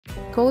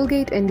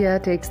Colgate India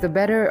takes the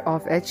better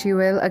of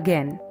HUL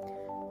again.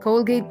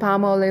 Colgate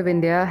Palmolive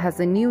India has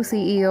a new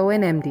CEO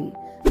and MD.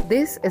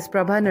 This is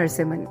Prabha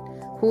Narasimhan,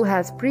 who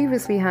has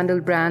previously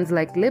handled brands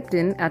like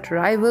Lipton at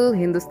rival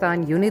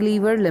Hindustan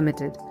Unilever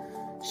Limited.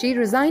 She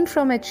resigned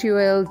from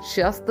HUL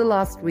just the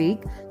last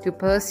week to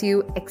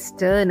pursue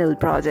external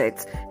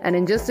projects, and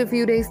in just a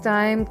few days'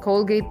 time,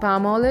 Colgate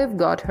Palmolive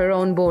got her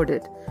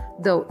onboarded.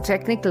 Though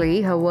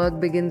technically her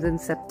work begins in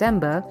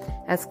September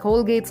as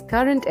Colgate's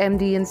current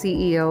MD and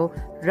CEO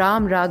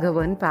Ram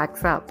Raghavan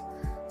packs up.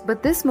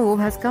 But this move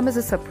has come as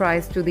a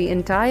surprise to the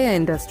entire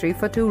industry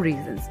for two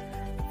reasons.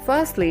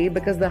 Firstly,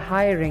 because the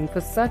hiring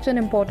for such an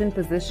important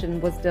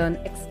position was done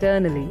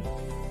externally.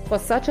 For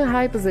such a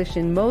high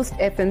position, most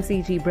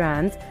FMCG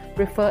brands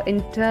prefer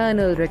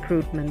internal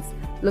recruitments,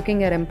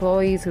 looking at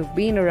employees who've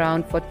been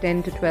around for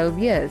 10 to 12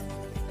 years.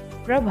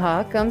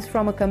 Prabha comes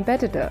from a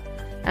competitor,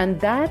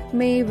 and that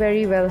may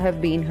very well have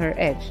been her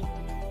edge.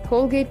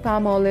 Colgate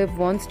Palmolive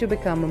wants to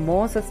become a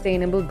more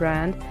sustainable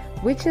brand,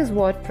 which is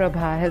what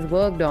Prabha has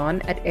worked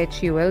on at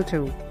HUL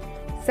too.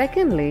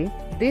 Secondly,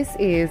 this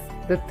is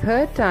the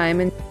third time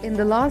in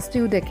the last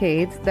 2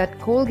 decades that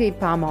Colgate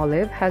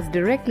Palmolive has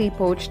directly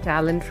poached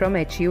talent from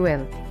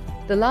HUL.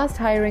 The last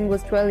hiring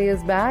was 12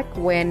 years back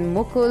when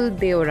Mukul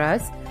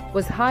Deoras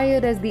was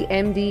hired as the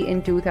MD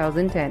in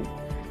 2010,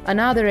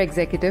 another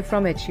executive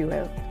from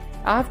HUL.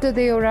 After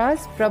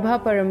Deoras,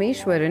 Prabha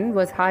Parameshwaran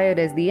was hired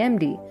as the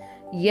MD,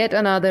 yet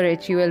another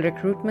HUL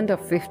recruitment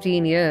of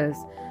 15 years.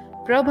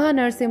 Prabha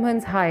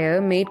Narasimhan's hire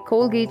made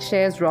Colgate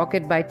shares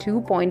rocket by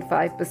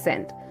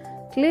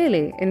 2.5%.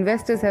 Clearly,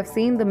 investors have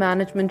seen the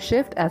management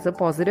shift as a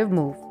positive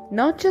move.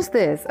 Not just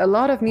this, a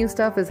lot of new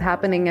stuff is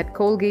happening at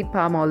Colgate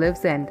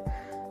Palmolive's end.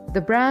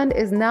 The brand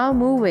is now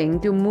moving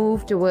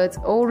towards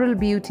oral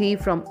beauty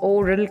from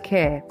oral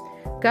care.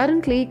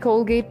 Currently,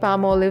 Colgate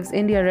Palmolive's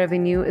India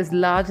revenue is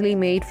largely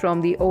made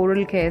from the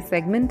oral care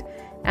segment,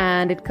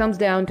 and it comes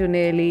down to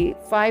nearly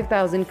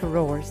 5,000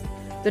 crores.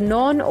 The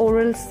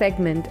non-oral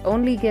segment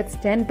only gets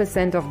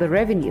 10% of the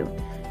revenue.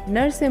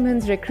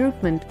 Narasimhan's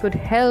recruitment could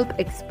help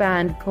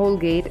expand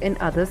Colgate in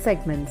other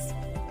segments,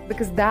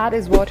 because that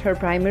is what her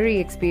primary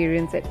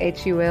experience at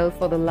HUL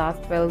for the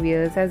last 12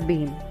 years has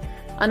been.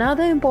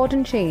 Another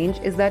important change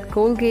is that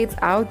Colgate's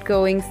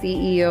outgoing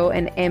CEO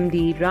and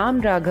MD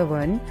Ram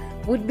Raghavan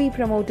would be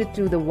promoted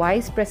to the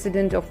Vice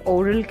President of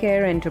Oral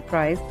Care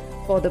Enterprise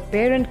for the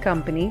parent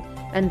company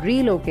and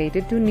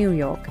relocated to New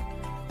York.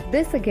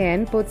 This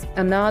again puts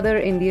another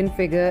Indian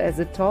figure as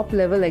a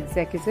top-level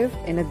executive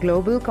in a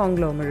global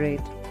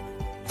conglomerate.